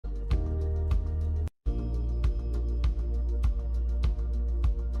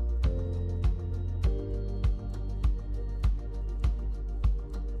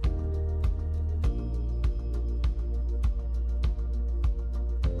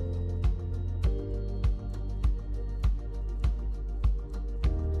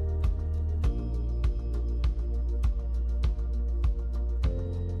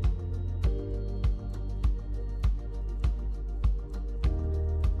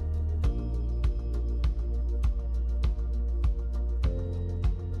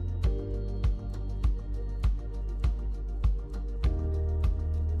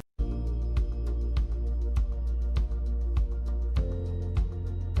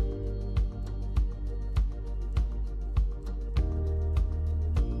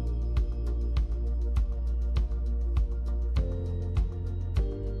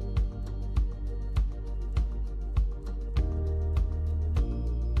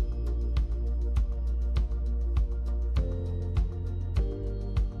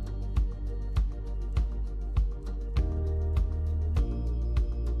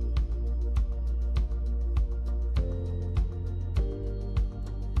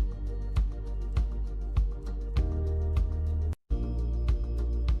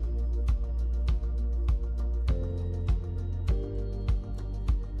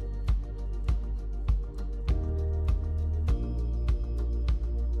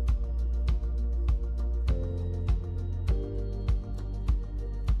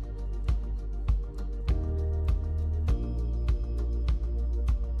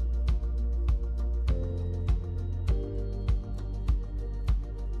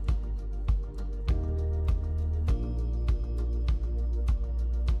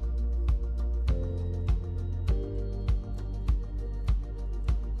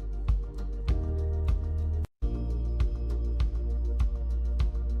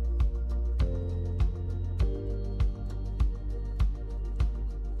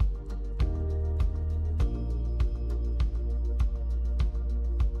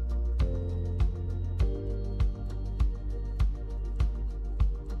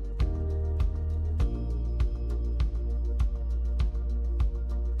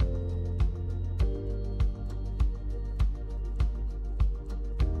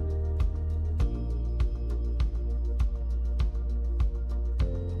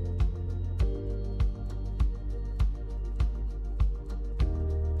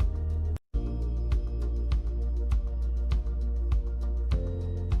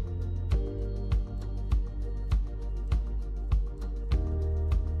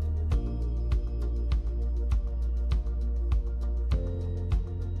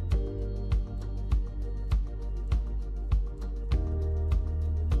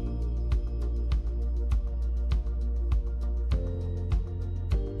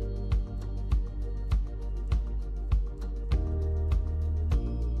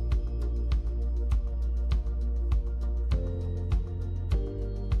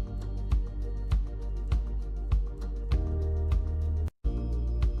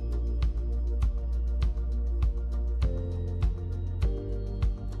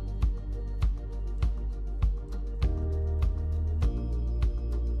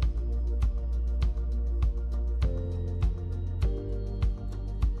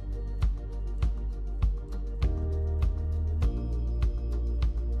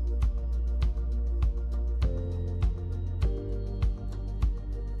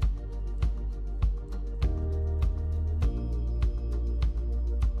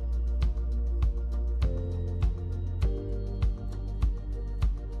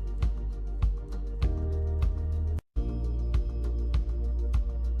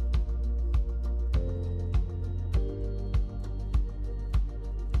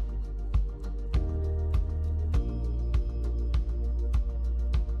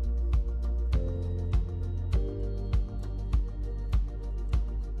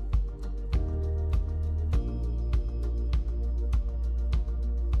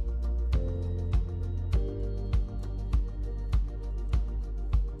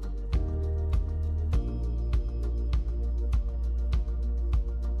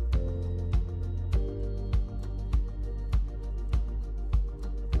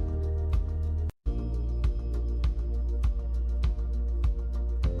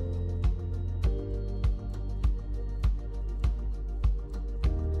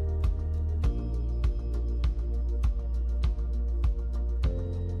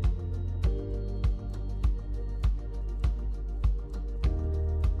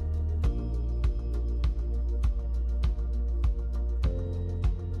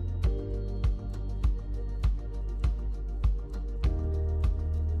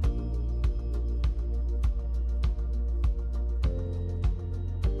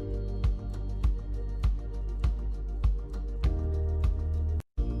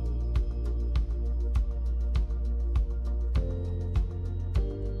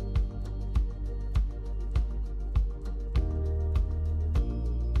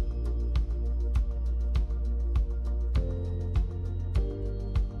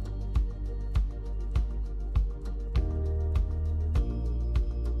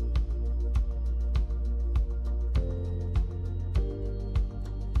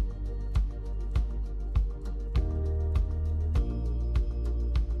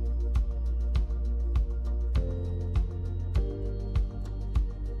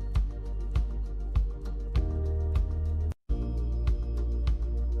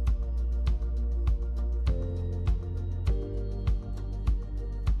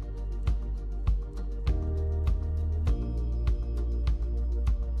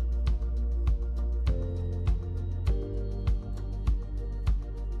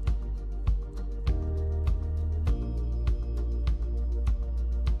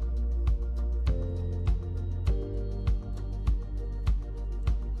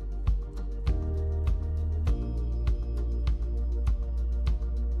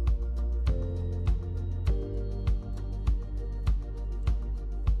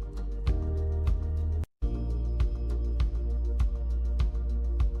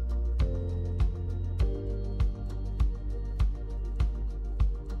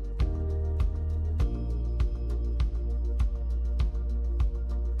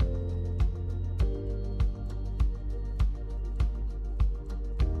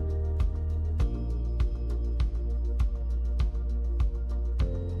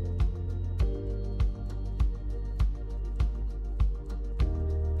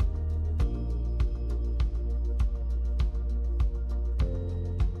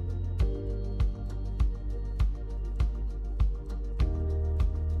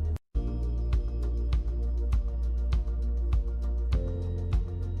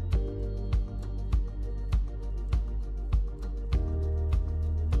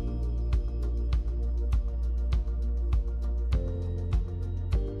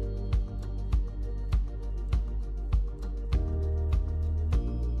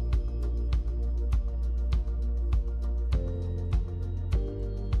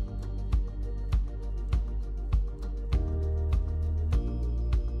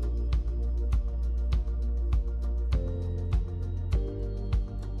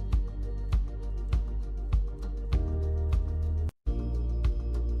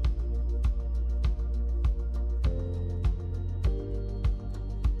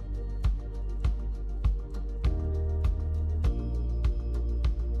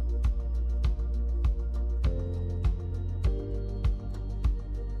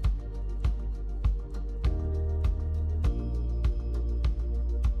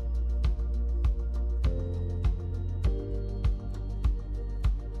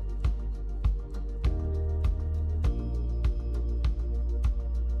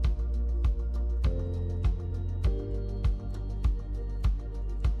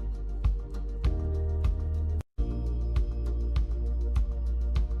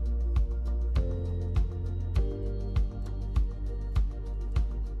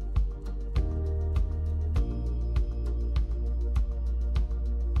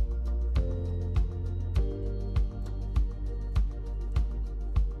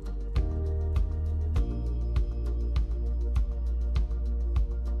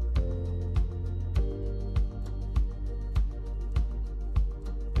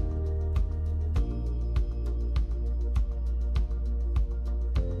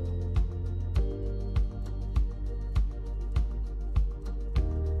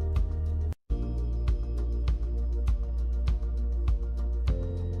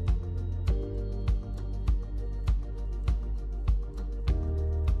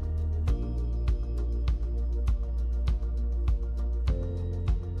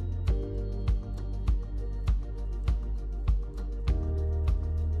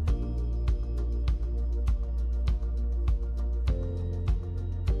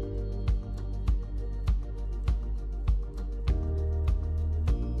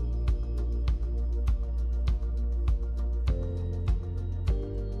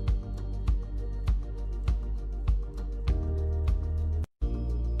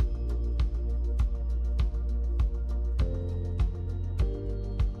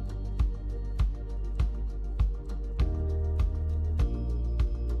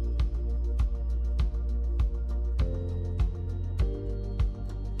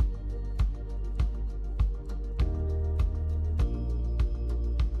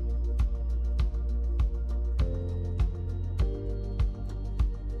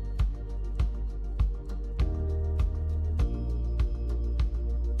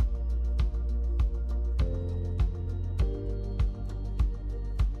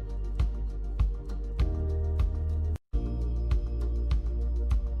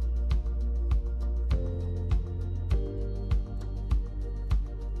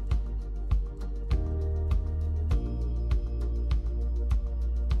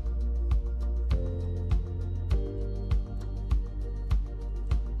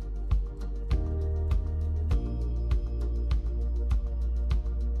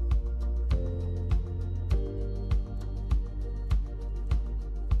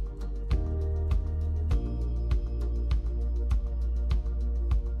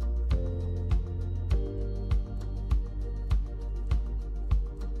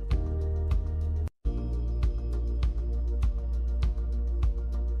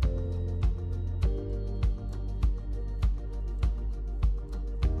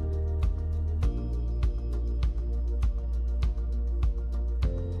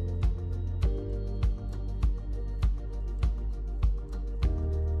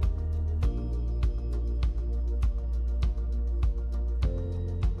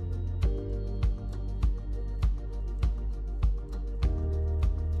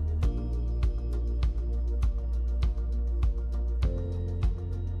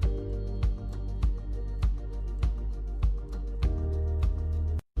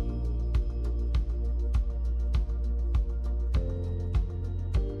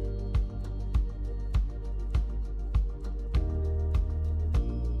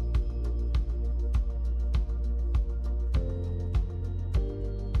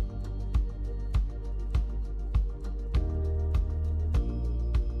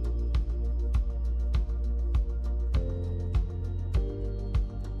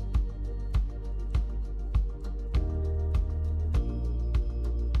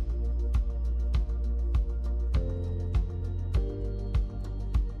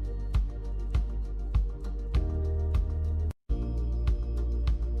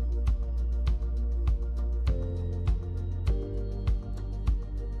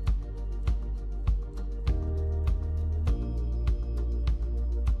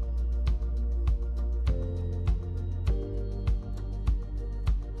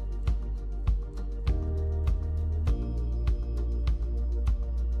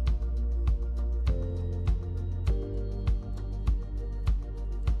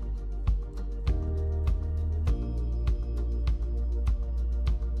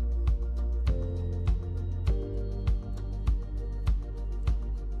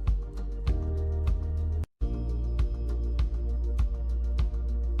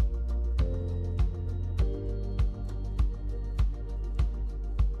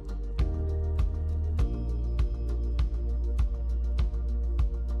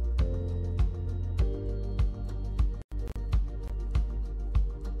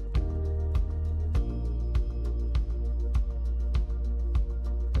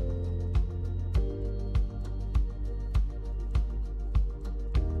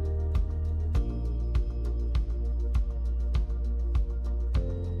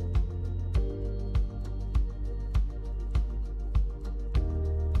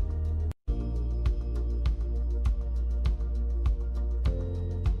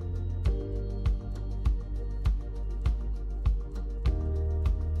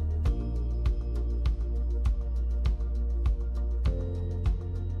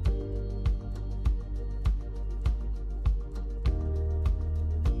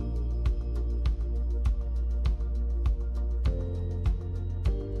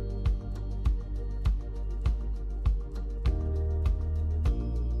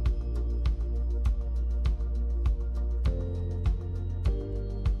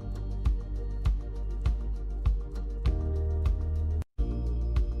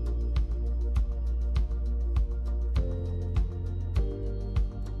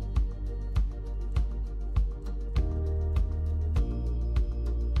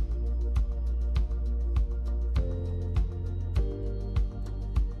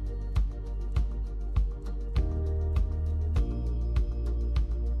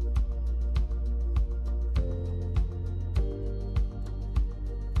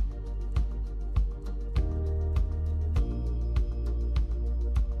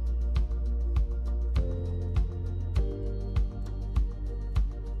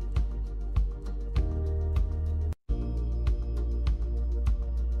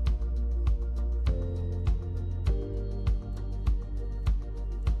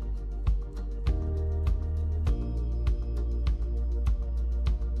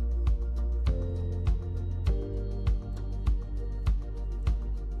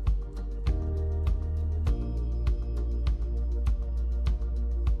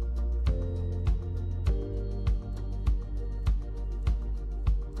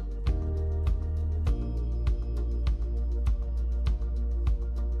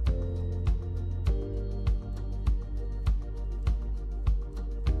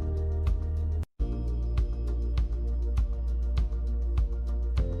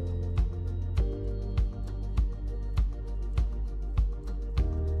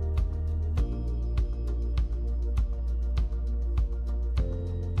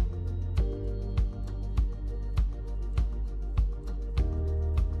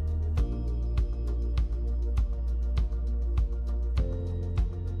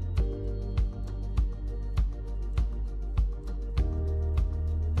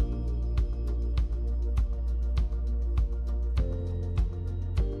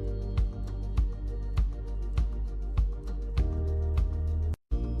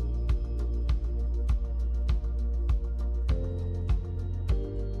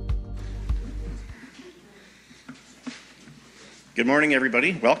Good morning,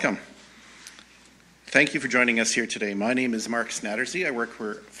 everybody. Welcome. Thank you for joining us here today. My name is Mark Snattersey. I work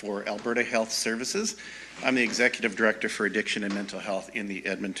for Alberta Health Services. I'm the Executive Director for Addiction and Mental Health in the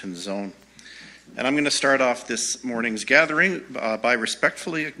Edmonton Zone. And I'm going to start off this morning's gathering by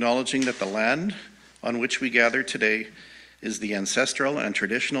respectfully acknowledging that the land on which we gather today is the ancestral and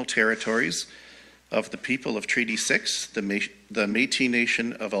traditional territories of the people of Treaty 6, the Métis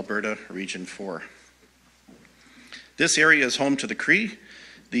Nation of Alberta, Region 4. This area is home to the Cree,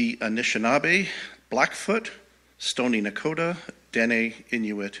 the Anishinaabe, Blackfoot, Stoney Nakoda, Dene,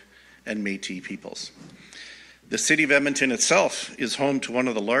 Inuit, and Métis peoples. The city of Edmonton itself is home to one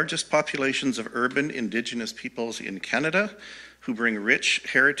of the largest populations of urban Indigenous peoples in Canada who bring rich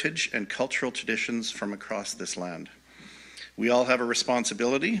heritage and cultural traditions from across this land. We all have a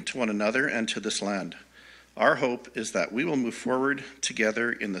responsibility to one another and to this land. Our hope is that we will move forward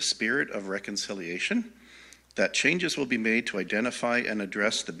together in the spirit of reconciliation, that changes will be made to identify and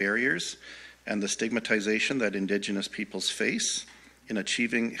address the barriers and the stigmatization that Indigenous peoples face in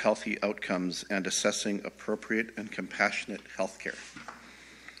achieving healthy outcomes and assessing appropriate and compassionate health care.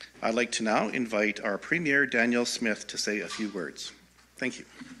 I'd like to now invite our Premier, Danielle Smith, to say a few words. Thank you.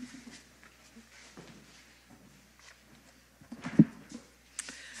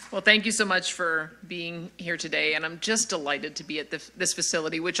 Well, thank you so much for being here today, and I'm just delighted to be at this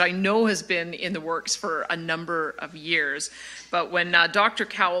facility, which I know has been in the works for a number of years. But when Dr.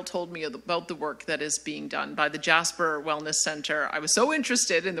 Cowell told me about the work that is being done by the Jasper Wellness Center, I was so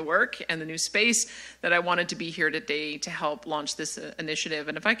interested in the work and the new space that I wanted to be here today to help launch this initiative.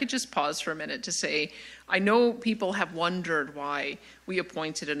 And if I could just pause for a minute to say, I know people have wondered why we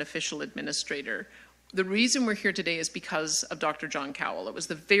appointed an official administrator. The reason we're here today is because of Dr. John Cowell. It was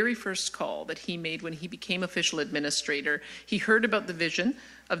the very first call that he made when he became official administrator. He heard about the vision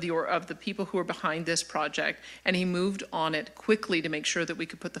of the people who are behind this project, and he moved on it quickly to make sure that we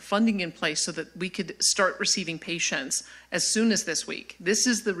could put the funding in place so that we could start receiving patients as soon as this week. This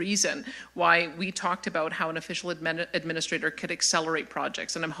is the reason why we talked about how an official administrator could accelerate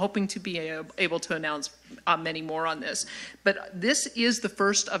projects, and I'm hoping to be able to announce many more on this. But this is the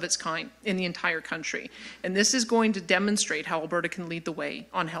first of its kind in the entire country, and this is going to demonstrate how Alberta can lead the way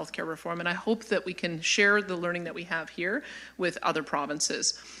on healthcare reform, and I hope that we can share the learning that we have here with other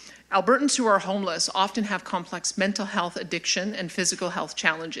provinces. Albertans who are homeless often have complex mental health, addiction, and physical health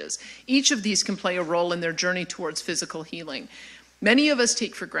challenges. Each of these can play a role in their journey towards physical healing. Many of us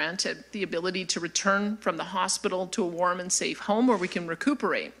take for granted the ability to return from the hospital to a warm and safe home where we can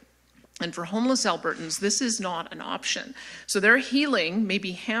recuperate. And for homeless Albertans, this is not an option. So their healing may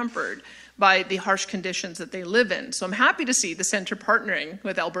be hampered by the harsh conditions that they live in. So I'm happy to see the Centre partnering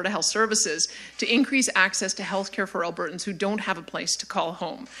with Alberta Health Services to increase access to healthcare for Albertans who don't have a place to call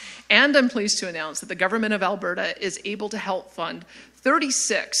home. And I'm pleased to announce that the Government of Alberta is able to help fund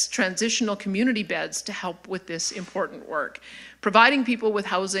 36 transitional community beds to help with this important work. Providing people with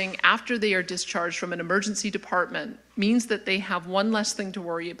housing after they are discharged from an emergency department means that they have one less thing to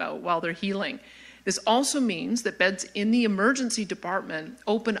worry about while they're healing. This also means that beds in the emergency department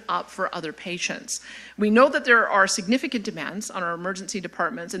open up for other patients. We know that there are significant demands on our emergency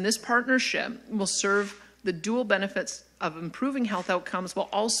departments, and this partnership will serve the dual benefits of improving health outcomes while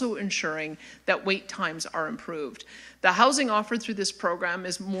also ensuring that wait times are improved. The housing offered through this program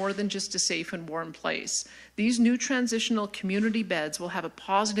is more than just a safe and warm place. These new transitional community beds will have a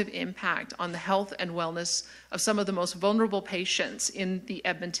positive impact on the health and wellness of some of the most vulnerable patients in the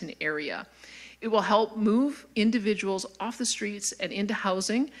Edmonton area. It will help move individuals off the streets and into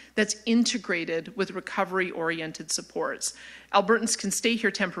housing that's integrated with recovery-oriented supports. Albertans can stay here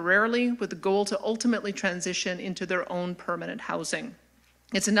temporarily with the goal to ultimately transition into their own permanent housing.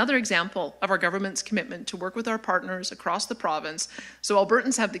 It's another example of our government's commitment to work with our partners across the province so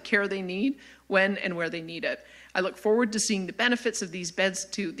Albertans have the care they need when and where they need it. I look forward to seeing the benefits of these beds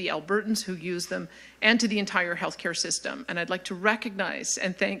to the Albertans who use them and to the entire healthcare system. And I'd like to recognize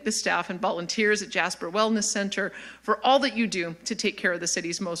and thank the staff and volunteers at Jasper Wellness Center for all that you do to take care of the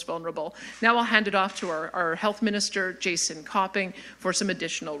city's most vulnerable. Now I'll hand it off to our Health Minister, Jason Copping, for some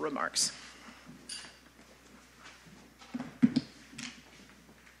additional remarks.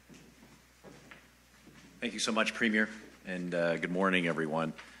 Thank you so much, Premier, and good morning,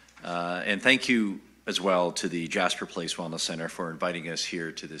 everyone. And thank you as well to the Jasper Place Wellness Center for inviting us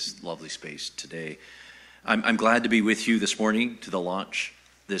here to this lovely space today. I'm glad to be with you this morning to launch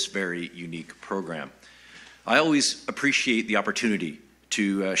this very unique program. I always appreciate the opportunity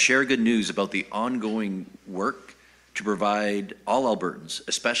to share good news about the ongoing work to provide all Albertans,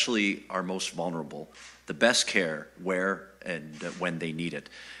 especially our most vulnerable, the best care where and when they need it.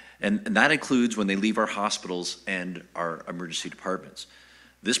 And that includes when they leave our hospitals and our emergency departments.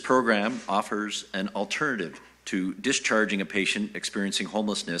 This program offers an alternative to discharging a patient experiencing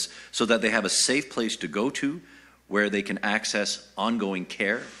homelessness so that they have a safe place to go to where they can access ongoing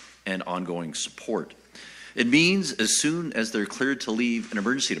care and ongoing support. It means as soon as they're cleared to leave an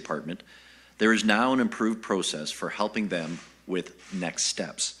emergency department, there is now an improved process for helping them with next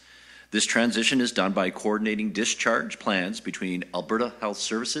steps. This transition is done by coordinating discharge plans between Alberta Health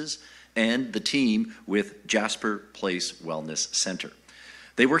Services and the team with Jasper Place Wellness Centre.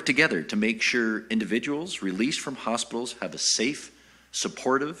 They work together to make sure individuals released from hospitals have a safe,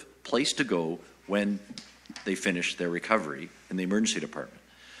 supportive place to go when they finish their recovery in the emergency department.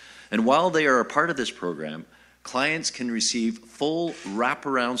 And while they are a part of this program, clients can receive full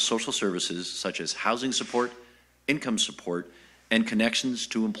wraparound social services such as housing support, income support, and connections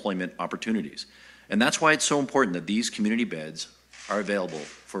to employment opportunities. And that's why it's so important that these community beds are available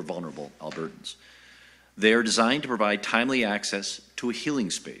for vulnerable Albertans. They are designed to provide timely access to a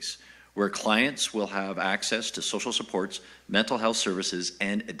healing space where clients will have access to social supports, mental health services,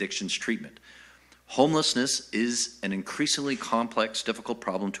 and addictions treatment. Homelessness is an increasingly complex, difficult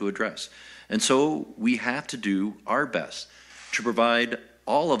problem to address. And so we have to do our best to provide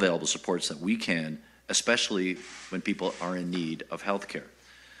all available supports that we can, especially when people are in need of health care.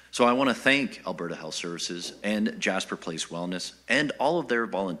 So I want to thank Alberta Health Services and Jasper Place Wellness and all of their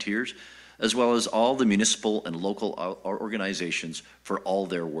volunteers, as well as all the municipal and local organizations for all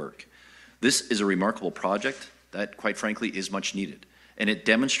their work. This is a remarkable project that, quite frankly, is much needed, and it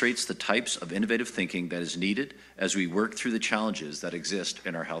demonstrates the types of innovative thinking that is needed as we work through the challenges that exist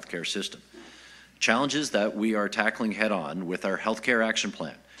in our healthcare system. Challenges that we are tackling head-on with our Healthcare Action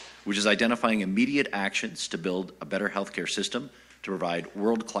Plan, which is identifying immediate actions to build a better healthcare system to provide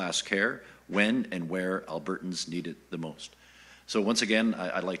world-class care when and where Albertans need it the most. So once again,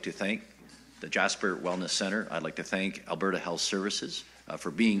 I'd like to thank the Jasper Wellness Centre. I'd like to thank Alberta Health Services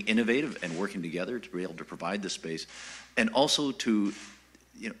for being innovative and working together to be able to provide this space, and also to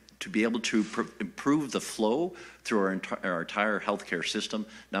be able to improve the flow through our entire healthcare system.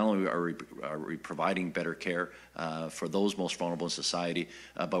 Not only are we providing better care for those most vulnerable in society,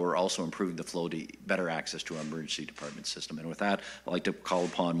 but we're also improving the flow to better access to our emergency department system. And with that, I'd like to call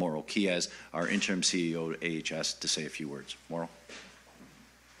upon Mauro Kiaz, our interim CEO of AHS, to say a few words. Mauro.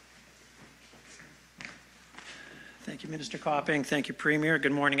 Thank you, Minister Copping. Thank you, Premier.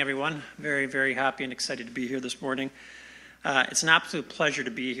 Good morning, everyone. Very, very happy and excited to be here this morning. It's an absolute pleasure to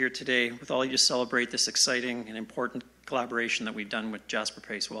be here today with all of you to celebrate this exciting and important collaboration that we've done with Jasper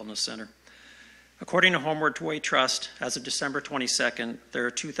Place Wellness Centre. According to Homeward Way Trust, as of December 22nd, there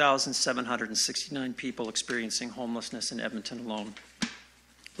are 2,769 people experiencing homelessness in Edmonton alone.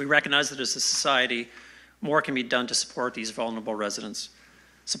 We recognize that as a society, more can be done to support these vulnerable residents.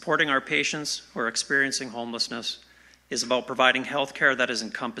 Supporting our patients who are experiencing homelessness is about providing health care that is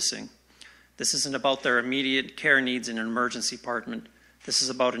encompassing. This isn't about their immediate care needs in an emergency department. This is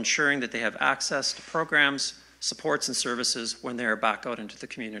about ensuring that they have access to programs, supports, and services when they are back out into the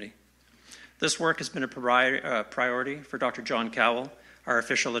community. This work has been a priority for Dr. John Cowell, our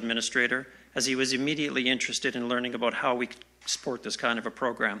official administrator, as he was immediately interested in learning about how we could support this kind of a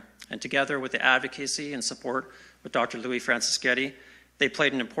program. And together with the advocacy and support with Dr. Louis Francischetti, they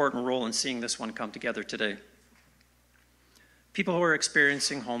played an important role in seeing this one come together today. People who are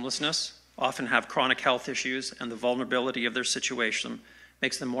experiencing homelessness often have chronic health issues, and the vulnerability of their situation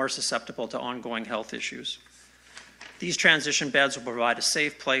makes them more susceptible to ongoing health issues. These transition beds will provide a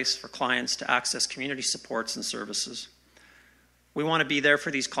safe place for clients to access community supports and services. We want to be there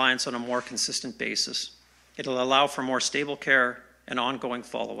for these clients on a more consistent basis. It'll allow for more stable care and ongoing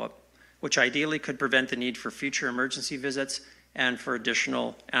follow-up, which ideally could prevent the need for future emergency visits and for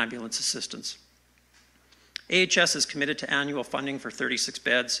additional ambulance assistance. AHS is committed to annual funding for 36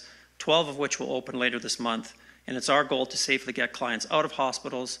 beds, 12 of which will open later this month, and it's our goal to safely get clients out of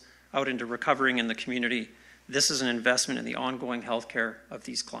hospitals, out into recovering in the community. This is an investment in the ongoing health care of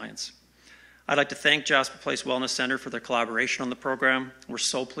these clients. I'd like to thank Jasper Place Wellness Centre for their collaboration on the program. We're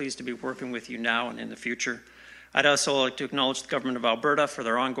so pleased to be working with you now and in the future. I'd also like to acknowledge the Government of Alberta for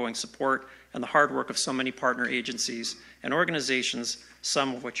their ongoing support and the hard work of so many partner agencies and organizations,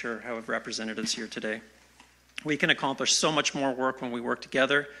 some of which have representatives here today. We can accomplish so much more work when we work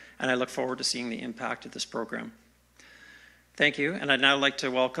together, and I look forward to seeing the impact of this program. Thank you, and I'd now like to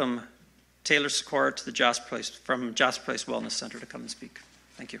welcome Taylor Sikora to the Jasper Place Wellness Centre to come and speak.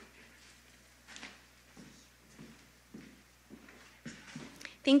 Thank you.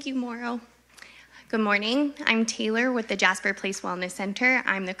 Thank you, Mauro. Good morning. I'm Taylor with the Jasper Place Wellness Centre.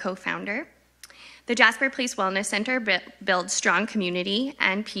 I'm the co-founder. The Jasper Place Wellness Center builds strong community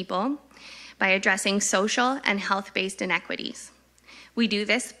and people by addressing social and health-based inequities. We do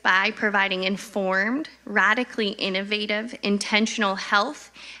this by providing informed, radically innovative, intentional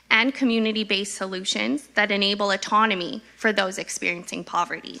health and community-based solutions that enable autonomy for those experiencing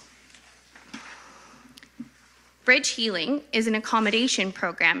poverty. Bridge Healing is an accommodation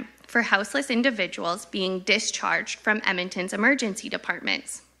program for houseless individuals being discharged from Edmonton's emergency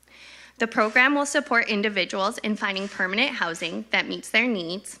departments. The program will support individuals in finding permanent housing that meets their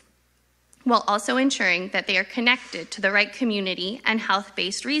needs, while also ensuring that they are connected to the right community and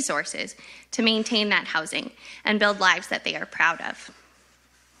health-based resources to maintain that housing and build lives that they are proud of.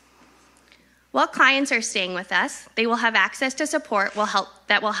 While clients are staying with us, they will have access to support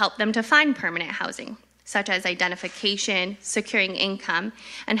that will help them to find permanent housing, such as identification, securing income,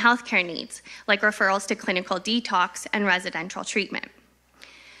 and healthcare needs, like referrals to clinical detox and residential treatment.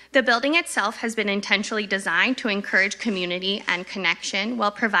 The building itself has been intentionally designed to encourage community and connection while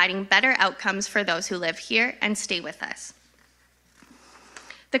providing better outcomes for those who live here and stay with us.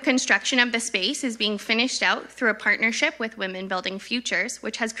 The construction of the space is being finished out through a partnership with Women Building Futures,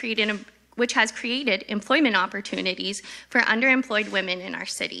 which has created employment opportunities for underemployed women in our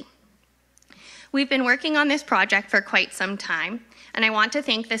city. We've been working on this project for quite some time, and I want to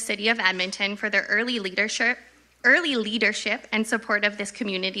thank the City of Edmonton for their early leadership and support of this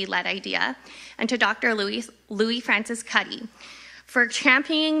community-led idea, and to Dr. Louis Francis Cuddy for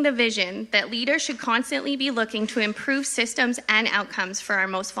championing the vision that leaders should constantly be looking to improve systems and outcomes for our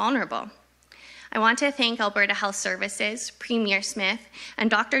most vulnerable. I want to thank Alberta Health Services, Premier Smith, and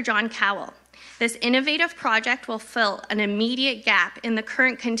Dr. John Cowell. This innovative project will fill an immediate gap in the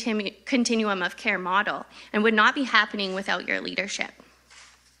current continuum of care model and would not be happening without your leadership.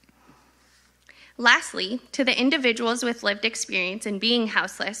 Lastly, to the individuals with lived experience in being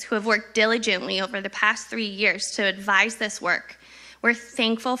houseless who have worked diligently over the past 3 years to advise this work, we're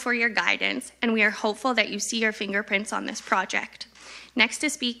thankful for your guidance, and we are hopeful that you see your fingerprints on this project. Next to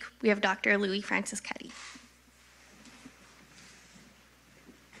speak, we have Dr. Louis Francis Cuddy.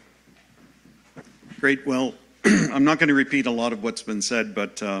 Great. Well, I'm not going to repeat a lot of what's been said,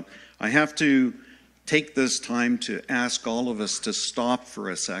 but I have to take this time to ask all of us to stop for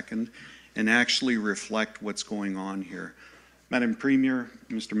a second and actually reflect what's going on here. Madam Premier,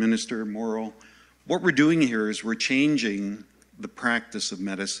 Mr. Minister, Morrow, what we're doing here is we're changing the practice of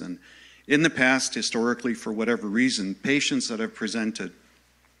medicine. In the past, historically, for whatever reason, patients that have presented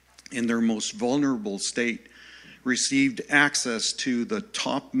in their most vulnerable state received access to the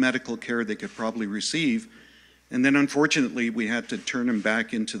top medical care they could probably receive, and then unfortunately we had to turn them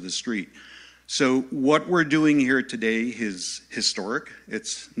back into the street. So what we're doing here today is historic.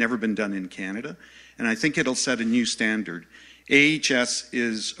 It's never been done in Canada, and I think it'll set a new standard. AHS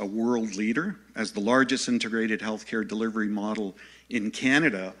is a world leader as the largest integrated healthcare delivery model in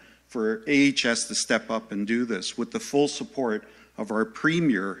Canada. For AHS to step up and do this with the full support of our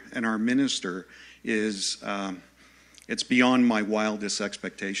Premier and our Minister is it's beyond my wildest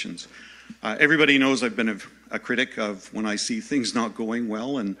expectations. Everybody knows I've been a critic of when I see things not going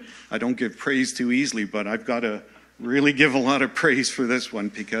well, and I don't give praise too easily, but I've got to really give a lot of praise for this one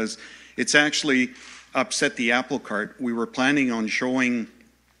because it's actually upset the apple cart. We were planning on showing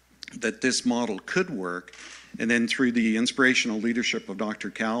that this model could work, and then through the inspirational leadership of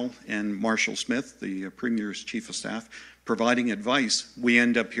Dr. Cowell and Marshall Smith, the Premier's Chief of Staff, providing advice, we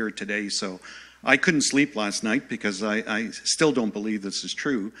end up here today. So I couldn't sleep last night because I still don't believe this is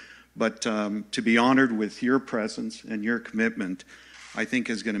true. But to be honored with your presence and your commitment, I think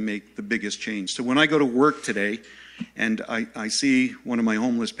is going to make the biggest change. So when I go to work today and I see one of my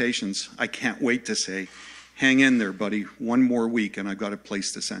homeless patients, I can't wait to say, hang in there, buddy, one more week and I've got a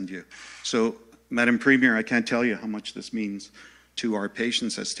place to send you. So, Madam Premier, I can't tell you how much this means to our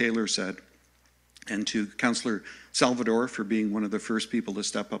patients, as Taylor said, and to Councillor Salvador for being one of the first people to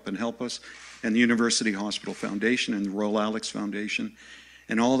step up and help us, and the University Hospital Foundation and the Royal Alex Foundation,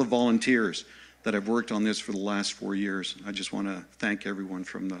 and all the volunteers that have worked on this for the last 4 years. I just want to thank everyone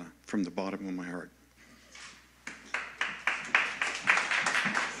from the bottom of my heart.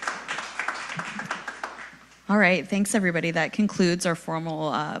 All right, thanks everybody. That concludes our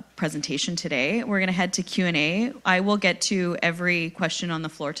formal presentation today. We're going to head to Q&A. I will get to every question on the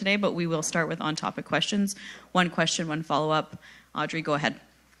floor today, but we will start with on-topic questions. One question, one follow-up. Audrey, go ahead.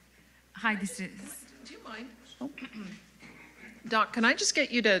 Hi, this is... Do you mind? Oh. Doc, can I just get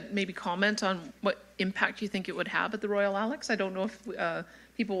you to maybe comment on what impact you think it would have at the Royal Alex? I don't know if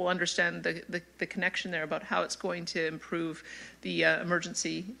people will understand the connection there about how it's going to improve the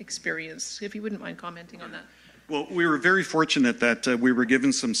emergency experience. If you wouldn't mind commenting on that. Well, we were very fortunate that we were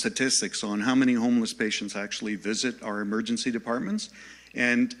given some statistics on how many homeless patients actually visit our emergency departments.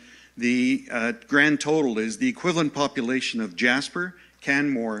 And the grand total is the equivalent population of Jasper,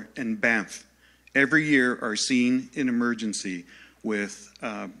 Canmore, and Banff every year are seen in emergency with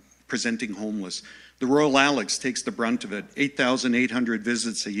presenting homeless. The Royal Alex takes the brunt of it, 8,800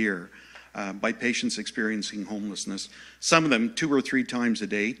 visits a year by patients experiencing homelessness. Some of them 2 or 3 times a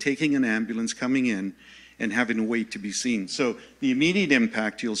day, taking an ambulance, coming in, and having to wait to be seen. So the immediate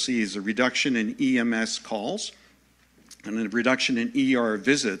impact you'll see is a reduction in EMS calls and a reduction in ER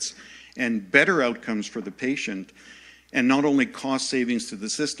visits and better outcomes for the patient, and not only cost savings to the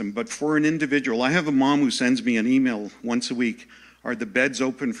system, but for an individual. I have a mom who sends me an email once a week, are the beds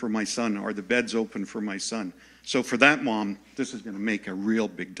open for my son? Are the beds open for my son? So for that mom, this is going to make a real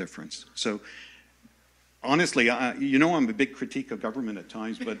big difference. So honestly, you know I'm a big critique of government at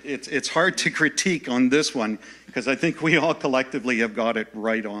times, but it's hard to critique on this one because I think we all collectively have got it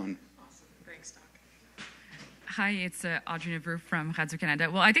right on. Awesome. Thanks, Doc. Hi, it's Audrey Neveu from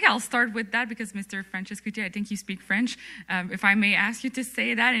Radio-Canada. Well, I think I'll start with that because Mr. Francescuti, I think you speak French. If I may ask you to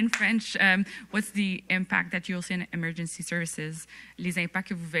say that in French, what's the impact that you'll see in emergency services, les impacts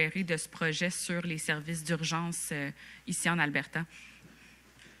que vous verrez de ce projet sur les services d'urgence ici en Alberta?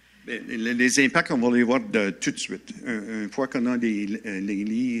 Les impacts, on va les voir tout de suite. Une fois qu'on a les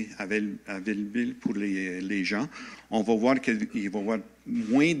lits available pour les gens, on va voir qu'il va y avoir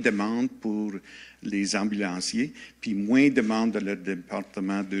moins de demandes pour les ambulanciers, puis moins de demandes de le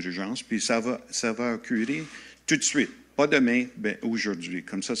département d'urgence, puis ça va occurrir tout de suite. Pas demain, mais aujourd'hui.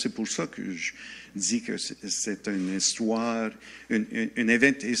 Comme ça, c'est pour ça que je dis que c'est une histoire, un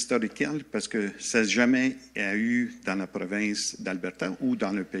événement historique, parce que ça n'a jamais eu dans la province d'Alberta ou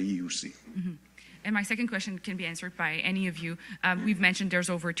dans le pays aussi. Mm-hmm. And my second question can be answered by any of you. We've mentioned there's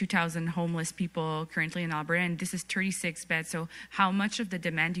over 2,000 homeless people currently in Alberta, and this is 36 beds. So how much of the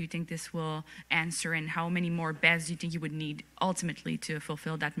demand do you think this will answer, and how many more beds do you think you would need ultimately to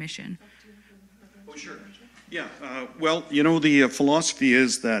fulfill that mission? Oh, sure. Yeah, well, you know, the philosophy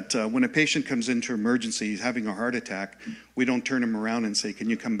is that when a patient comes into emergency, he's having a heart attack, we don't turn him around and say, can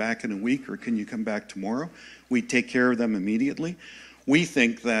you come back in a week or can you come back tomorrow? We take care of them immediately. We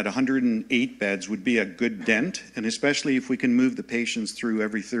think that 108 beds would be a good dent, and especially if we can move the patients through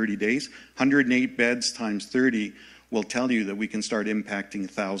every 30 days, 108 beds times 30 will tell you that we can start impacting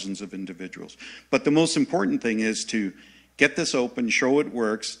thousands of individuals. But the most important thing is to get this open, show it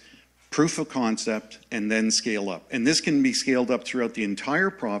works, proof of concept, and then scale up. And this can be scaled up throughout the entire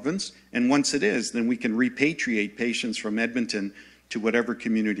province, and once it is, then we can repatriate patients from Edmonton to whatever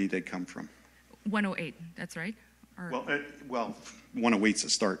community they come from. 108, that's right? Or... Well, 108's a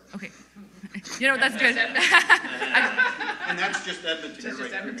start. Okay. You know, that's good. And that's just Edmonton. That's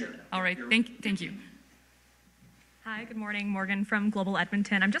just Edmonton. All right, thank you. Hi, good morning. Morgan from Global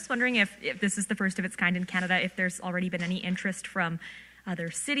Edmonton. I'm just wondering if this is the first of its kind in Canada, if there's already been any interest from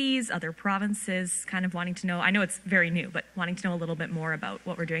other cities, other provinces, kind of wanting to know, I know it's very new, but wanting to know a little bit more about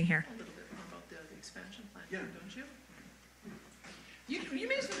what we're doing here. A little bit more about the expansion plan, don't you? You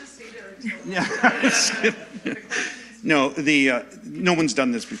may as well just stay there. No, no one's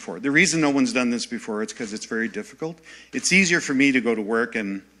done this before. The reason no one's done this before is because it's very difficult. It's easier for me to go to work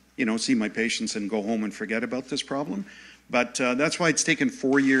and, you know, see my patients and go home and forget about this problem. But that's why it's taken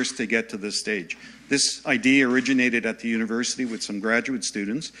 4 years to get to this stage. This idea originated at the university with some graduate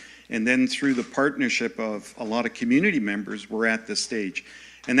students, and then through the partnership of a lot of community members, we're at this stage.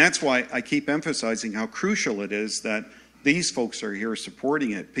 And that's why I keep emphasizing how crucial it is that these folks are here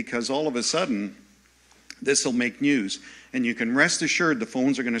supporting it, because all of a sudden, this will make news. And you can rest assured the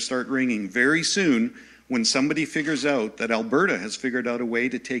phones are going to start ringing very soon when somebody figures out that Alberta has figured out a way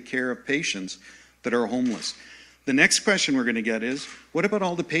to take care of patients that are homeless. The next question we're going to get is, what about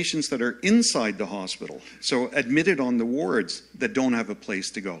all the patients that are inside the hospital, so admitted on the wards, that don't have a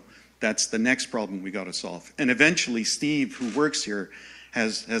place to go? That's the next problem we got to solve. And eventually, Steve, who works here,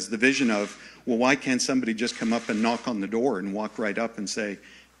 has the vision of, well, why can't somebody just come up and knock on the door and walk right up and say,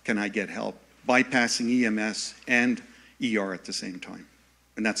 can I get help? Bypassing EMS and ER at the same time.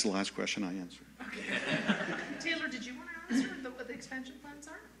 And that's the last question I answered. Okay. Taylor, did you want to answer what the expansion plans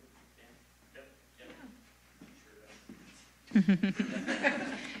are?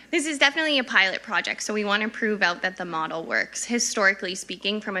 This is definitely a pilot project, so we want to prove out that the model works. Historically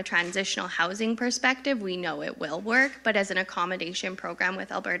speaking, from a transitional housing perspective, we know it will work, but as an accommodation program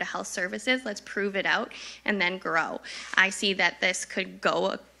with Alberta Health Services, let's prove it out and then grow. I see that this could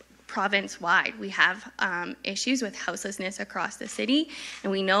go province-wide. We have issues with houselessness across the city,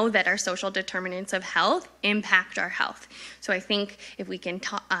 and we know that our social determinants of health impact our health. So I think if we can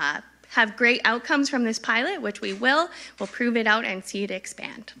have great outcomes from this pilot, which we will, we'll prove it out and see it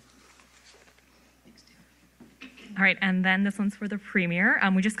expand. All right, and then this one's for the Premier.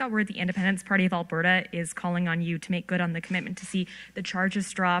 We just got word the Independence Party of Alberta is calling on you to make good on the commitment to see the charges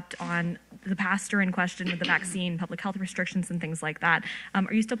dropped on the pastor in question with the vaccine, public health restrictions, and things like that.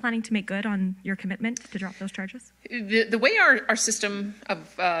 Are you still planning to make good on your commitment to drop those charges? The way our system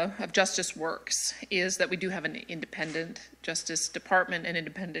of justice works is that we do have an independent Justice Department and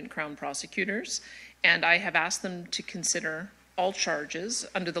independent Crown prosecutors, and I have asked them to consider all charges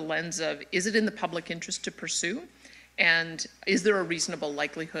under the lens of, is it in the public interest to pursue? And is there a reasonable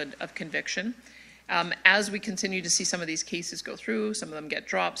likelihood of conviction? As we continue to see some of these cases go through, some of them get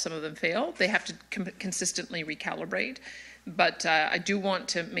dropped, some of them fail, they have to consistently recalibrate. But I do want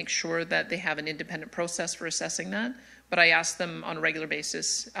to make sure that they have an independent process for assessing that. But I ask them on a regular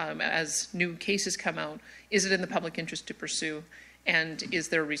basis, as new cases come out, is it in the public interest to pursue? And is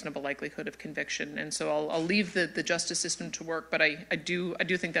there a reasonable likelihood of conviction? And so I'll leave the justice system to work, but I do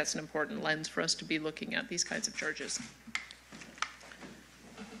think that's an important lens for us to be looking at these kinds of charges.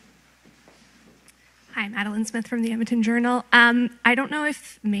 Hi, Madeline Smith from the Edmonton Journal. I don't know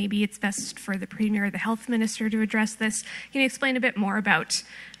if maybe it's best for the Premier or the Health Minister to address this. Can you explain a bit more about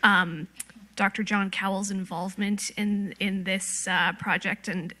Dr. John Cowell's involvement in this project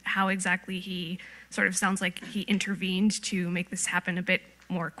and how exactly he sort of sounds like he intervened to make this happen a bit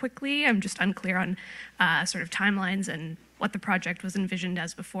more quickly? I'm just unclear on sort of timelines and what the project was envisioned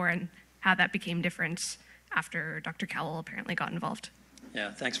as before and how that became different after Dr. Cowell apparently got involved.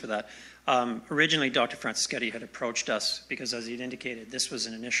 Yeah, thanks for that. Originally, Dr. Francischetti had approached us because, as he'd indicated, this was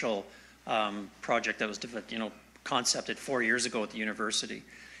an initial project that was concepted 4 years ago at the university.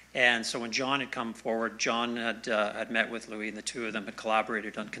 And so when John had come forward, John had met with Louis, and the two of them had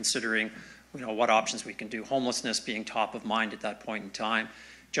collaborated on considering what options we can do, homelessness being top of mind at that point in time.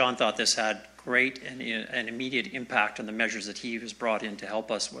 John thought this had great and immediate impact on the measures that he was brought in to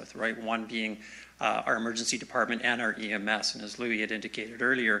help us with, right? One being our emergency department and our EMS. And as Louis had indicated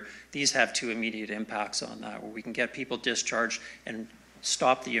earlier, these have two immediate impacts on that, where we can get people discharged and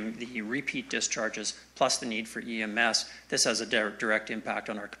stop the repeat discharges, plus the need for EMS. This has a direct impact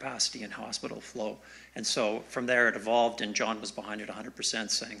on our capacity and hospital flow. And so from there it evolved, and John was behind it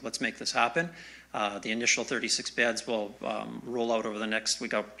 100%, saying, let's make this happen. The initial 36 beds will roll out over the next, we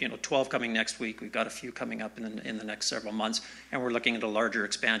got 12 coming next week, we've got a few coming up in the next several months, and we're looking at a larger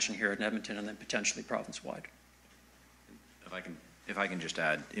expansion here in Edmonton and then potentially province-wide. If I can just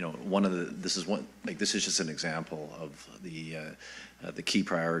add, this is just an example of the key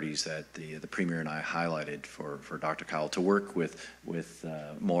priorities that the Premier and I highlighted for Dr. Cowell to work with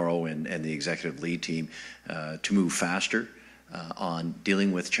Mauro and the executive lead team to move faster on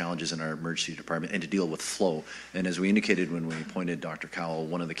dealing with challenges in our emergency department and to deal with flow. And as we indicated when we appointed Dr. Cowell,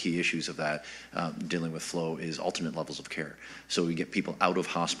 one of the key issues of that dealing with flow is alternate levels of care. So we get people out of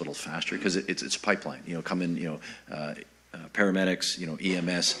hospitals faster because it's a pipeline. Come in, paramedics,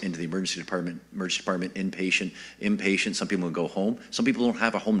 EMS into the emergency department, inpatient. Some people will go home. Some people don't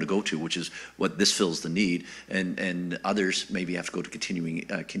have a home to go to, which is what this fills the need. And others maybe have to go to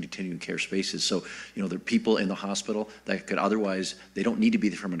continuing care spaces. So, there are people in the hospital that could otherwise, they don't need to be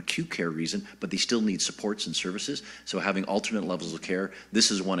there from an acute care reason, but they still need supports and services. So having alternate levels of care,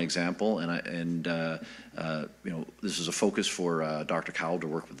 this is one example. And this is a focus for Dr. Cowell to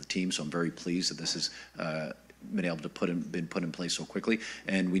work with the team. So I'm very pleased that this is been able to been put in place so quickly,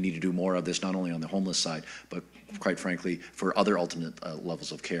 and we need to do more of this not only on the homeless side, but quite frankly for other alternate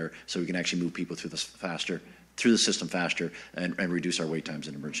levels of care, so we can actually move people through the system faster and reduce our wait times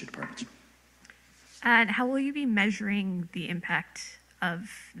in emergency departments. And how will you be measuring the impact of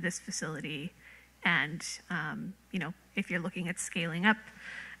this facility? And if you're looking at scaling up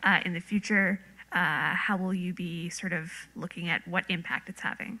in the future, how will you be sort of looking at what impact it's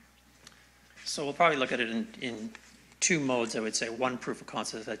having? So we'll probably look at it in two modes, I would say. One, proof of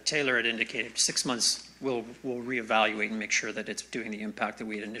concept that Taylor had indicated. 6 months, we'll reevaluate and make sure that it's doing the impact that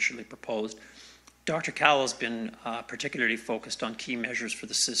we had initially proposed. Dr. Cowell has been particularly focused on key measures for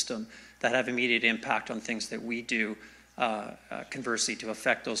the system that have immediate impact on things that we do, conversely, to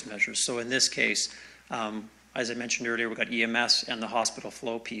affect those measures. So in this case, as I mentioned earlier, we've got EMS and the hospital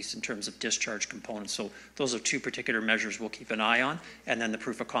flow piece in terms of discharge components. So those are two particular measures we'll keep an eye on, and then the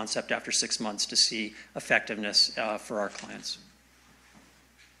proof of concept after 6 months to see effectiveness for our clients.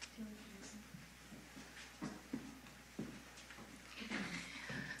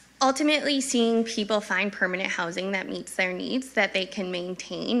 Ultimately, seeing people find permanent housing that meets their needs, that they can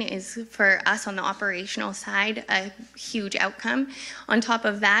maintain, is for us on the operational side a huge outcome. On top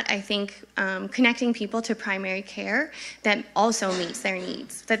of that, I think connecting people to primary care that also meets their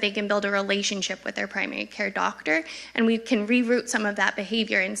needs, that they can build a relationship with their primary care doctor, and we can reroute some of that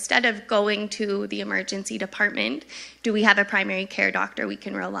behavior. Instead of going to the emergency department, do we have a primary care doctor we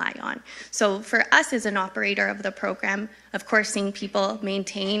can rely on? So for us as an operator of the program, of course, seeing people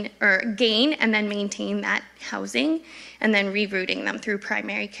maintain or gain and then maintain that housing, and then rerouting them through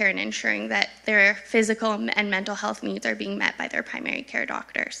primary care and ensuring that their physical and mental health needs are being met by their primary care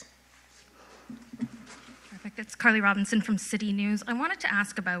doctors. Perfect. It's Carly Robinson from City News. I wanted to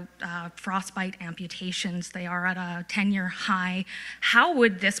ask about frostbite amputations. They are at a 10-year high. How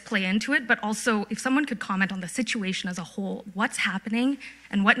would this play into it? But also, if someone could comment on the situation as a whole, what's happening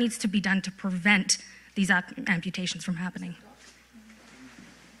and what needs to be done to prevent these amputations from happening?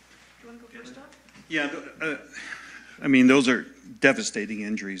 Yeah, I mean, those are devastating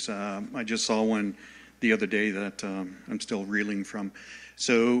injuries. I just saw one the other day that I'm still reeling from.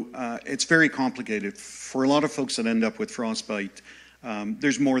 So it's very complicated. For a lot of folks that end up with frostbite,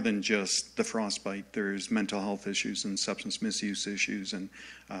 there's more than just the frostbite. There's mental health issues and substance misuse issues and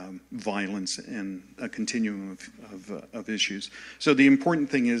violence and a continuum of issues. So the important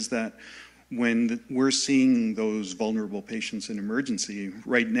thing is that when we're seeing those vulnerable patients in emergency,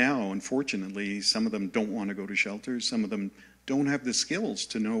 right now, unfortunately, some of them don't want to go to shelters. Some of them don't have the skills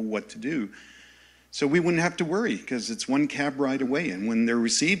to know what to do. So we wouldn't have to worry because it's one cab ride away. And when they're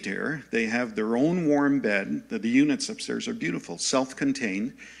received here, they have their own warm bed. The units upstairs are beautiful,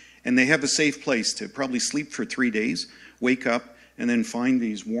 self-contained, and they have a safe place to probably sleep for 3 days, wake up, and then find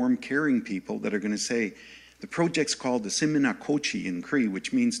these warm, caring people that are going to say, the project's called the Simina Kochi in Cree,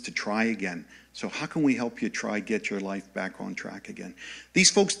 which means to try again. So how can we help you get your life back on track again?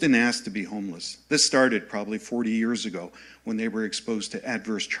 These folks didn't ask to be homeless. This started probably 40 years ago when they were exposed to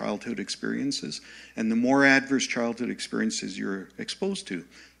adverse childhood experiences. And the more adverse childhood experiences you're exposed to,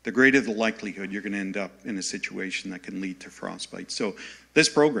 the greater the likelihood you're going to end up in a situation that can lead to frostbite. So this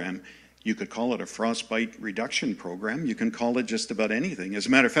program, you could call it a frostbite reduction program. You can call it just about anything. As a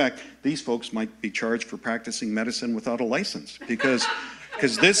matter of fact, these folks might be charged for practicing medicine without a license because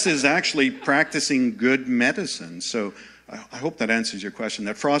this is actually practicing good medicine. So I hope that answers your question.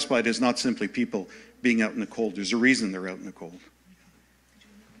 That frostbite is not simply people being out in the cold. There's a reason they're out in the cold.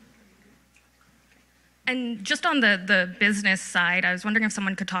 And just on the business side, I was wondering if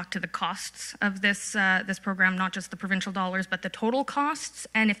someone could talk to the costs of this program, not just the provincial dollars, but the total costs,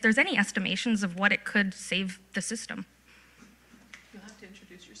 and if there's any estimations of what it could save the system. You'll have to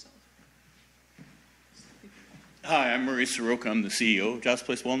introduce yourself. Hi, I'm Maurice Soroka. I'm the CEO of Jasper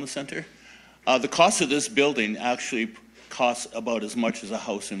Place Wellness Center. The cost of this building actually costs about as much as a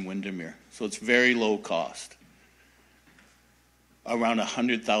house in Windermere, so it's very low cost. Around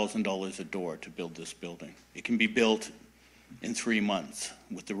 $100,000 a door to build this building. It can be built in 3 months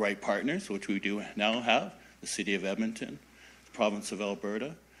with the right partners, which we do now have, the City of Edmonton, the Province of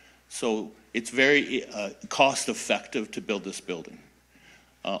Alberta. So it's very cost effective to build this building.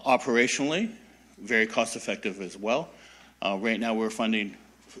 Operationally, very cost effective as well. Right now we're funding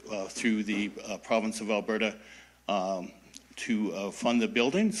through the Province of Alberta to fund the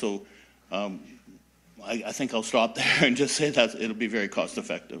building. So I think I'll stop there and just say that it'll be very cost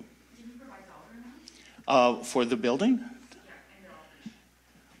effective. Can you provide dollar amounts? For the building? Yeah,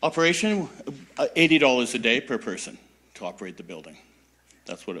 operation, $80 a day per person to operate the building.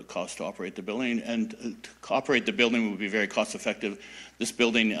 That's what it costs to operate the building. And to operate the building would be very cost effective. This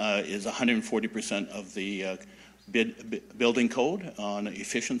building is 140% of the building code on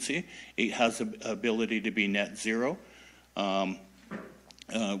efficiency. It has the ability to be net zero.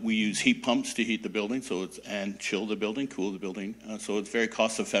 We use heat pumps to heat the building, and chill the building, cool the building. So it's very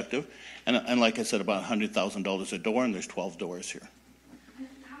cost effective. And like I said, about $100,000 a door, and there's 12 doors here. And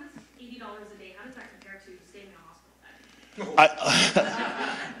how does $80 a day, how does that compare to staying in a hospital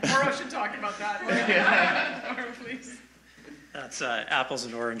bed? Maura should talk about that. Maura, please. That's apples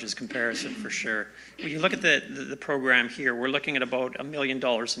and oranges comparison for sure. When you look at the program here, we're looking at about $1 million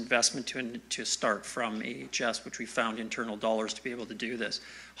investment to start from AHS, which we found internal dollars to be able to do this.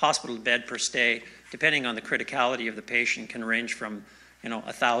 Hospital bed per stay, depending on the criticality of the patient, can range from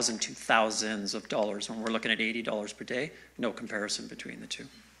 $1,000 to thousands of dollars. When we're looking at $80 per day, no comparison between the two.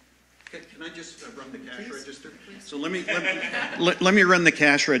 Can I just run the cash register? So let me run the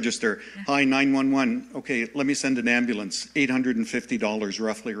cash register. Hi, 911. Okay, let me send an ambulance. $850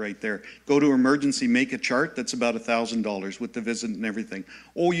 roughly right there. Go to emergency, make a chart. That's about $1,000 with the visit and everything.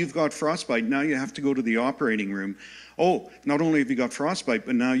 Oh, you've got frostbite. Now you have to go to the operating room. Oh, not only have you got frostbite,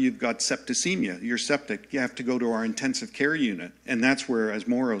 but now you've got septicemia. You're septic. You have to go to our intensive care unit. And that's where, as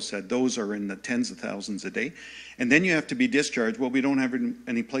Mauro said, those are in the tens of thousands a day. And then you have to be discharged. Well, we don't have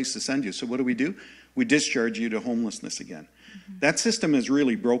any place to send you. So what do? We discharge you to homelessness again. That system is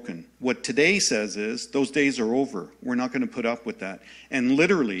really broken. What today says is those days are over. We're not going to put up with that. And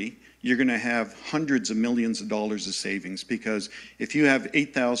literally, you're going to have hundreds of millions of dollars of savings, because if you have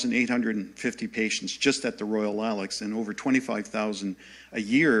 8,850 patients just at the Royal Alex and over 25,000 a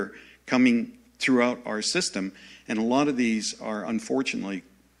year coming throughout our system, and a lot of these are unfortunately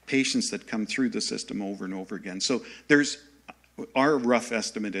patients that come through the system over and over again. So our rough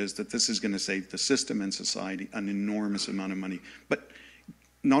estimate is that this is going to save the system and society an enormous amount of money. But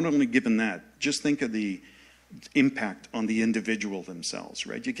not only given that, just think of the impact on the individual themselves,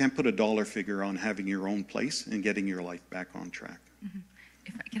 right? You can't put a dollar figure on having your own place and getting your life back on track.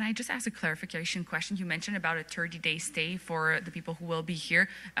 Can I just ask a clarification question? You mentioned about a 30-day stay for the people who will be here.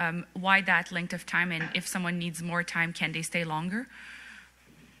 Why that length of time? And if someone needs more time, can they stay longer?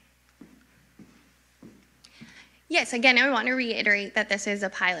 Yes, again, I want to reiterate that this is a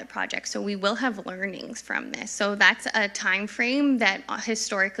pilot project, so we will have learnings from this. So that's a time frame that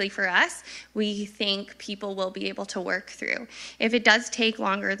historically for us, we think people will be able to work through. If it does take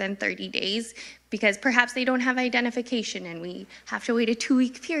longer than 30 days, because perhaps they don't have identification and we have to wait a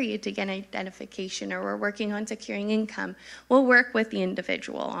 2-week period to get identification, or we're working on securing income, we'll work with the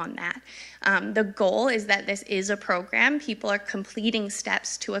individual on that. The goal is that this is a program. People are completing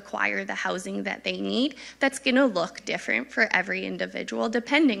steps to acquire the housing that they need. That's going to look different for every individual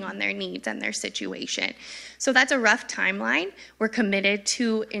depending on their needs and their situation. So that's a rough timeline. We're committed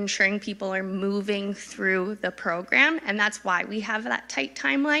to ensuring people are moving through the program, and that's why we have that tight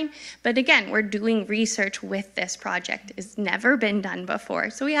timeline. But again, we're doing research with this project. It's never been done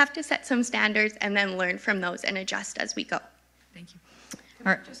before. So we have to set some standards and then learn from those and adjust as we go. Thank you.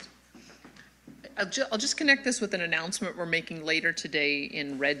 All right. I'll just connect this with an announcement we're making later today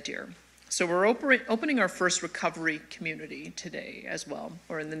in Red Deer. So we're opening our first recovery community today as well,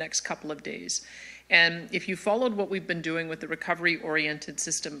 or in the next couple of days. And if you followed what we've been doing with the recovery-oriented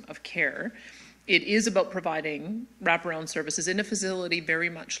system of care, it is about providing wraparound services in a facility very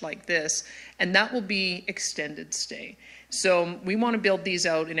much like this, and that will be extended stay. So we want to build these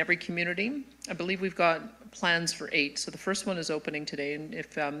out in every community. I believe we've got plans for 8. So the first one is opening today, and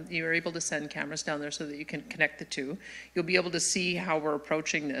if you're able to send cameras down there so that you can connect the two, you'll be able to see how we're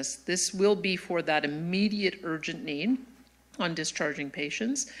approaching this. This will be for that immediate urgent need on discharging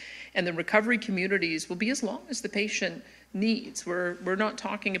patients, and the recovery communities will be as long as the patient needs. We're not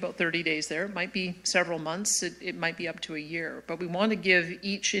talking about 30 days there. It might be several months. It might be up to a year. But we want to give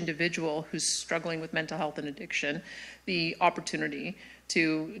each individual who's struggling with mental health and addiction the opportunity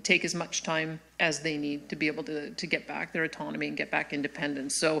to take as much time as they need to be able to get back their autonomy and get back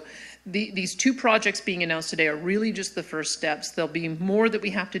independence. So these 2 projects being announced today are really just the first steps. There'll be more that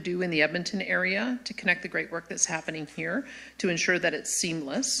we have to do in the Edmonton area to connect the great work that's happening here to ensure that it's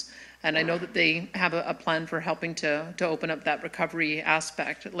seamless. And I know that they have a plan for helping to open up that recovery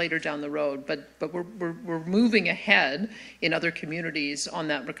aspect later down the road. But we're moving ahead in other communities on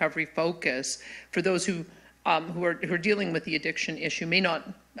that recovery focus for those who are dealing with the addiction issue. May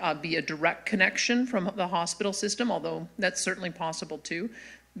not be a direct connection from the hospital system, although that's certainly possible too.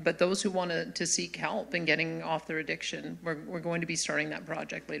 But those who want to seek help in getting off their addiction, we're going to be starting that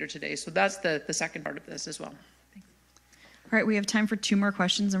project later today. So that's the second part of this as well. All right, we have time for 2 more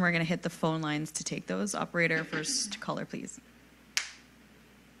questions, and we're going to hit the phone lines to take those. Operator, first caller, please.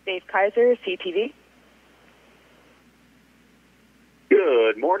 Dave Kaiser, CTV.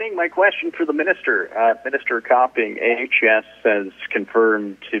 Good morning. My question for the minister. Minister Copping, AHS has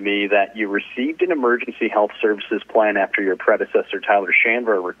confirmed to me that you received an emergency health services plan after your predecessor, Tyler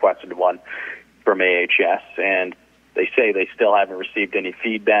Shanver, requested one from AHS, and they say they still haven't received any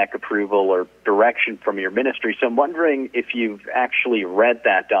feedback, approval, or direction from your ministry. So I'm wondering if you've actually read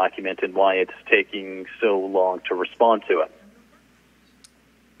that document and why it's taking so long to respond to it.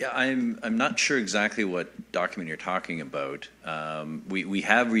 Yeah, I'm not sure exactly what document you're talking about. We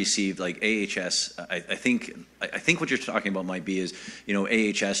have received, like AHS. I think what you're talking about might be is,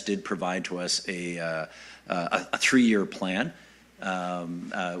 AHS did provide to us a 3-year plan.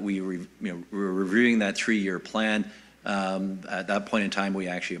 We were reviewing that 3-year plan. At that point in time, we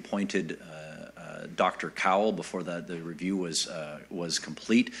actually appointed Dr. Cowell before the review was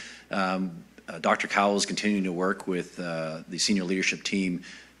complete. Dr. Cowell is continuing to work with the senior leadership team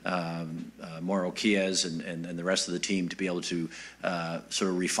Mauro Chies and the rest of the team to be able to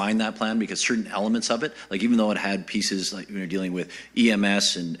sort of refine that plan, because certain elements of it, like even though it had pieces like dealing with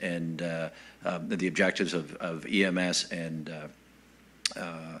EMS and the objectives of EMS, and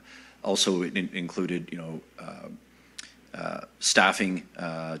also it included staffing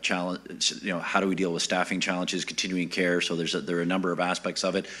challenge. How do we deal with staffing challenges, continuing care? So there are a number of aspects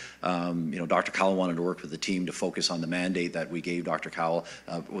of it. Dr. Cowell wanted to work with the team to focus on the mandate that we gave Dr. Cowell,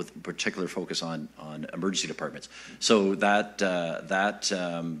 with particular focus on emergency departments. So that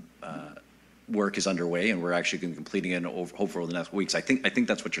work is underway, and we're actually going to be completing it hopefully over the next weeks. I think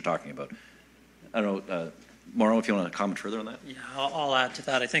that's what you're talking about. I don't know. Mauro, if you want to comment further on that? Yeah, I'll add to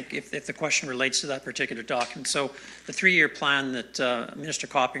that. I think if the question relates to that particular document, so the 3-year plan that Minister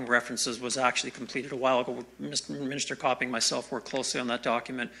Copping references was actually completed a while ago. Minister Copping and myself worked closely on that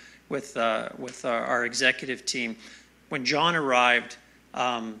document with our executive team. When John arrived,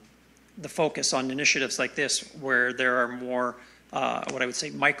 the focus on initiatives like this, where there are more what I would say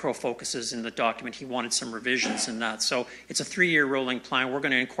micro focuses in the document, he wanted some revisions in that. So it's a 3-year rolling plan. We're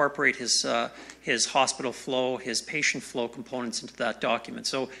going to incorporate his hospital flow, his patient flow components into that document.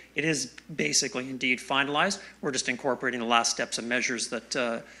 So it is basically indeed finalized. We're just incorporating the last steps and measures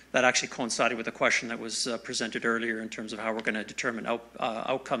that actually coincided with the question that was presented earlier in terms of how we're going to determine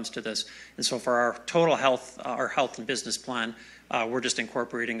outcomes to this. And so for our total health, our health and business plan, we're just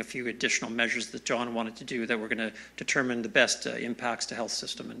incorporating a few additional measures that John wanted to do that we're going to determine the best impacts to health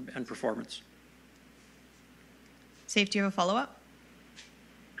system and performance. Safe, do you have a follow-up?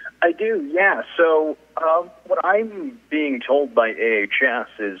 I do, yeah. So what I'm being told by AHS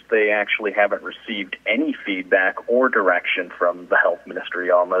is they actually haven't received any feedback or direction from the health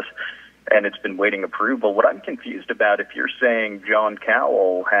ministry on this, and it's been waiting approval. What I'm confused about, if you're saying John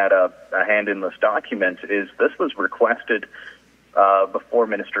Cowell had a hand in this document, is this was requested before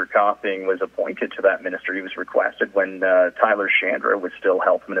Minister Copping was appointed to that ministry. He was requested when Tyler Shandra was still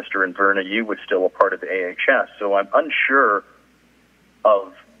health minister and Verna Yu was still a part of the AHS. So I'm unsure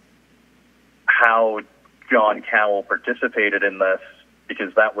of how John Cowell participated in this,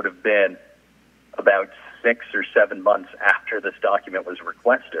 because that would have been about 6 or 7 months after this document was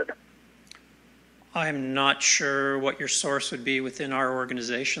requested. I'm not sure what your source would be within our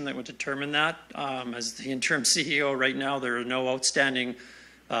organization that would determine that. As the interim CEO right now, there are no outstanding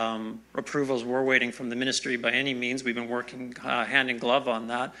approvals we're waiting from the ministry by any means. We've been working hand in glove on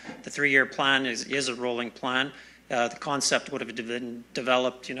that. The 3-year plan is a rolling plan. The concept would have been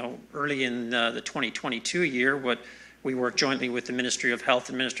developed, early in the 2022 year. What we worked jointly with the Ministry of Health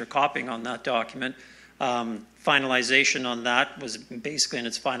and Minister Copping on that document. Finalization on that was basically in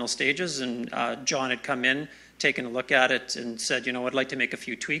its final stages, and John had come in, taken a look at it, and said, I'd like to make a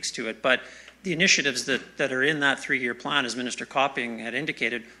few tweaks to it. But the initiatives that are in that 3-year plan, as Minister Copping had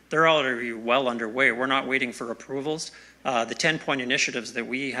indicated, they're already well underway. We're not waiting for approvals. The 10-point initiatives that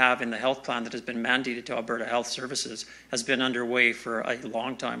we have in the health plan that has been mandated to Alberta Health Services has been underway for a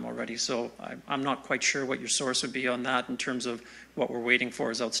long time already. So I'm not quite sure what your source would be on that in terms of what we're waiting for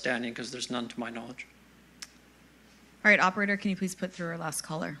is outstanding, because there's none to my knowledge. All right, operator, can you please put through our last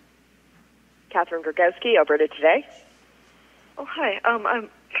caller? Catherine Grgowski, Alberta Today. Oh, hi.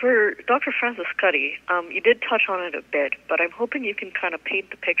 For Dr. Francis Cuddy, you did touch on it a bit, but I'm hoping you can kind of paint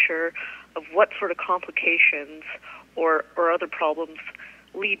the picture of what sort of complications or other problems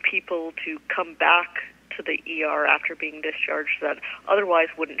lead people to come back to the ER after being discharged that otherwise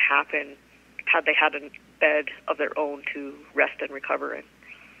wouldn't happen had they had a bed of their own to rest and recover in.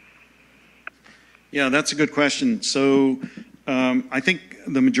 Yeah, that's a good question. So I think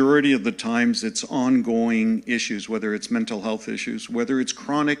the majority of the times it's ongoing issues, whether it's mental health issues, whether it's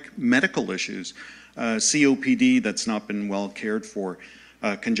chronic medical issues, COPD that's not been well cared for,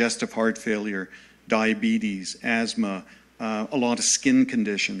 congestive heart failure, diabetes, asthma, a lot of skin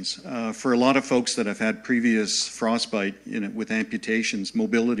conditions. For a lot of folks that have had previous frostbite with amputations,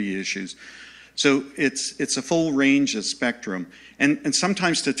 mobility issues. So it's a full range of spectrum. And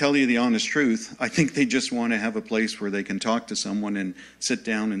sometimes, to tell you the honest truth, I think they just want to have a place where they can talk to someone and sit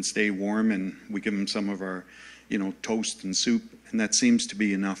down and stay warm, and we give them some of our, toast and soup, and that seems to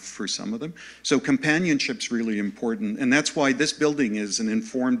be enough for some of them. So companionship's really important, and that's why this building is an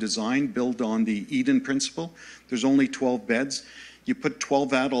informed design built on the Eden principle. There's only 12 beds. You put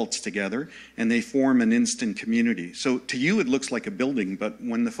 12 adults together and they form an instant community. So to you it looks like a building, but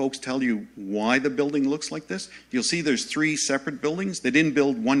when the folks tell you why the building looks like this, you'll see there's 3 separate buildings. They didn't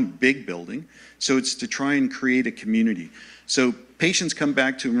build one big building, so it's to try and create a community. So patients come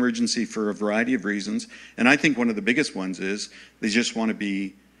back to emergency for a variety of reasons, and I think one of the biggest ones is they just want to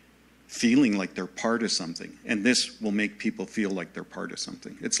be feeling like they're part of something. And this will make people feel like they're part of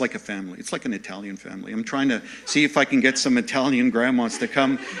something. It's like a family. It's like an Italian family. I'm trying to see if I can get some Italian grandmas to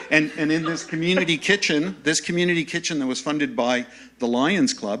come. And in this community kitchen that was funded by the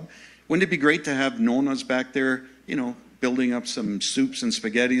Lions Club, wouldn't it be great to have nonas back there, you know, building up some soups and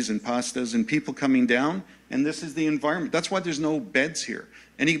spaghettis and pastas and people coming down? And this is the environment. That's why there's no beds here.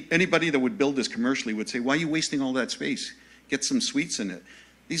 Anybody that would build this commercially would say, why are you wasting all that space? Get some suites in it.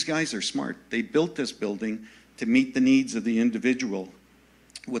 These guys are smart. They built this building to meet the needs of the individual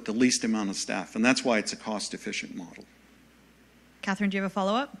with the least amount of staff, and that's why it's a cost-efficient model. Catherine, do you have a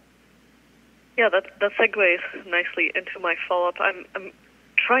follow-up? Yeah, that segues nicely into my follow-up. I'm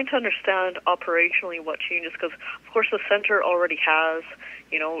trying to understand operationally what changes, because, of course, the center already has,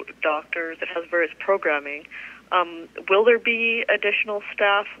 you know, doctors. It has various programming. Will there be additional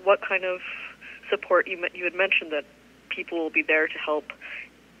staff? What kind of support? You had mentioned that people will be there to help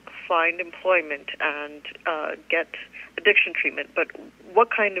find employment and get addiction treatment, but what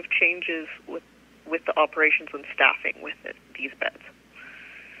kind of changes with the operations and staffing with these beds?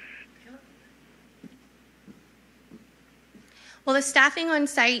 Well, the staffing on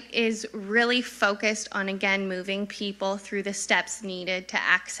site is really focused on, again, moving people through the steps needed to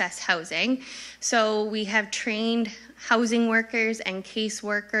access housing. So we have trained housing workers and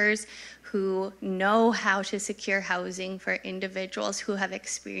caseworkers who know how to secure housing for individuals who have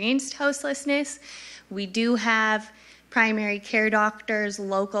experienced houselessness. We do have primary care doctors,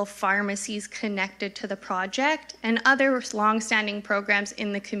 local pharmacies connected to the project, and other long-standing programs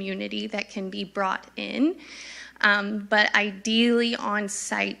in the community that can be brought in. But ideally on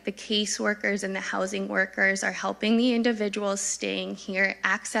site, the caseworkers and the housing workers are helping the individuals staying here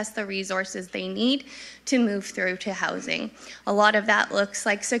access the resources they need to move through to housing. A lot of that looks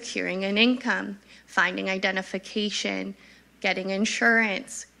like securing an income, finding identification, getting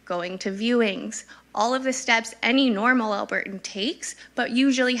insurance, going to viewings, all of the steps any normal Albertan takes, but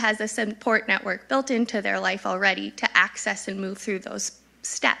usually has a support network built into their life already to access and move through those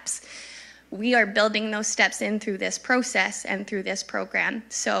steps. We are building those steps in through this process and through this program.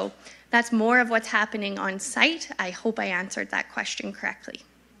 So that's more of what's happening on site. I hope I answered that question correctly.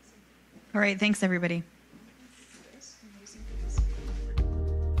 All right, thanks everybody.